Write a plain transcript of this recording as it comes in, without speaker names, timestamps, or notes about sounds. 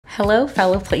Hello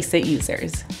fellow Placeit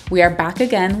users. We are back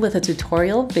again with a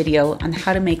tutorial video on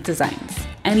how to make designs,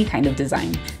 any kind of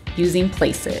design, using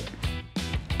Placeit.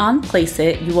 On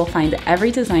Placeit, you will find every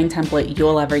design template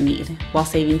you'll ever need, while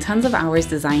saving tons of hours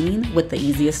designing with the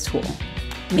easiest tool.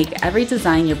 Make every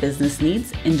design your business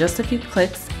needs in just a few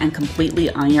clicks and completely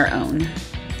on your own.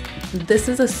 This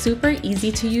is a super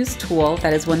easy to use tool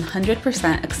that is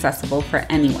 100% accessible for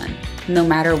anyone, no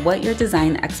matter what your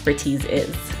design expertise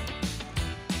is.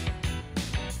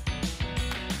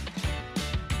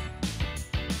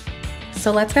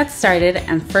 So let's get started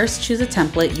and first choose a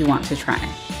template you want to try.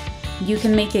 You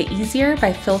can make it easier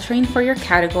by filtering for your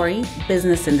category,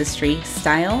 business industry,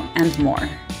 style, and more.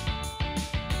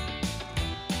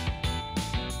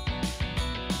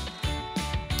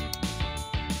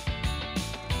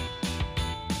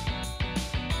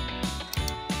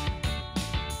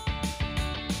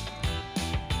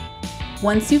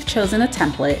 Once you've chosen a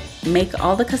template, make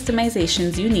all the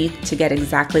customizations you need to get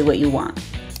exactly what you want.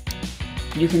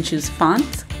 You can choose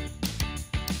fonts,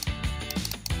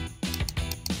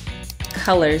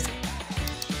 colors,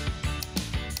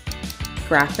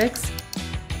 graphics,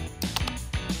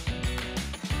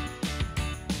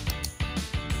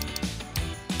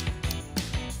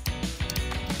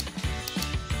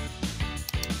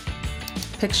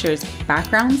 pictures,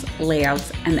 backgrounds,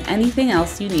 layouts, and anything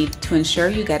else you need to ensure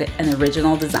you get an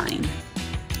original design.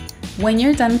 When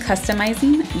you're done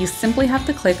customizing, you simply have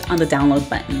to click on the download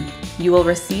button. You will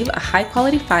receive a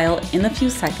high-quality file in a few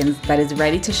seconds that is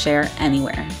ready to share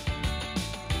anywhere.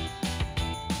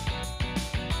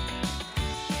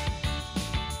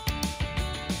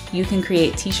 You can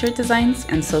create t-shirt designs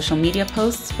and social media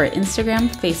posts for Instagram,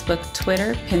 Facebook,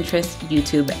 Twitter, Pinterest,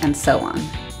 YouTube, and so on.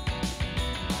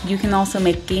 You can also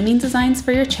make gaming designs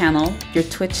for your channel, your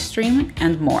Twitch stream,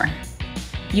 and more.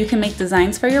 You can make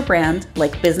designs for your brand,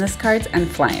 like business cards and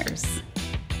flyers.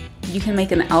 You can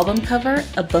make an album cover,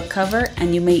 a book cover,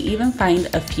 and you may even find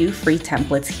a few free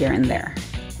templates here and there.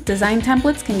 Design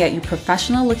templates can get you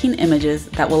professional-looking images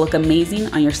that will look amazing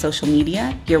on your social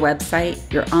media, your website,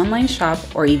 your online shop,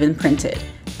 or even printed.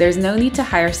 There's no need to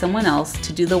hire someone else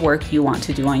to do the work you want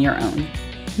to do on your own.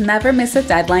 Never miss a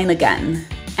deadline again.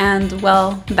 And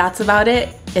well, that's about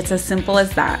it. It's as simple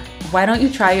as that. Why don't you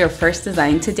try your first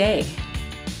design today?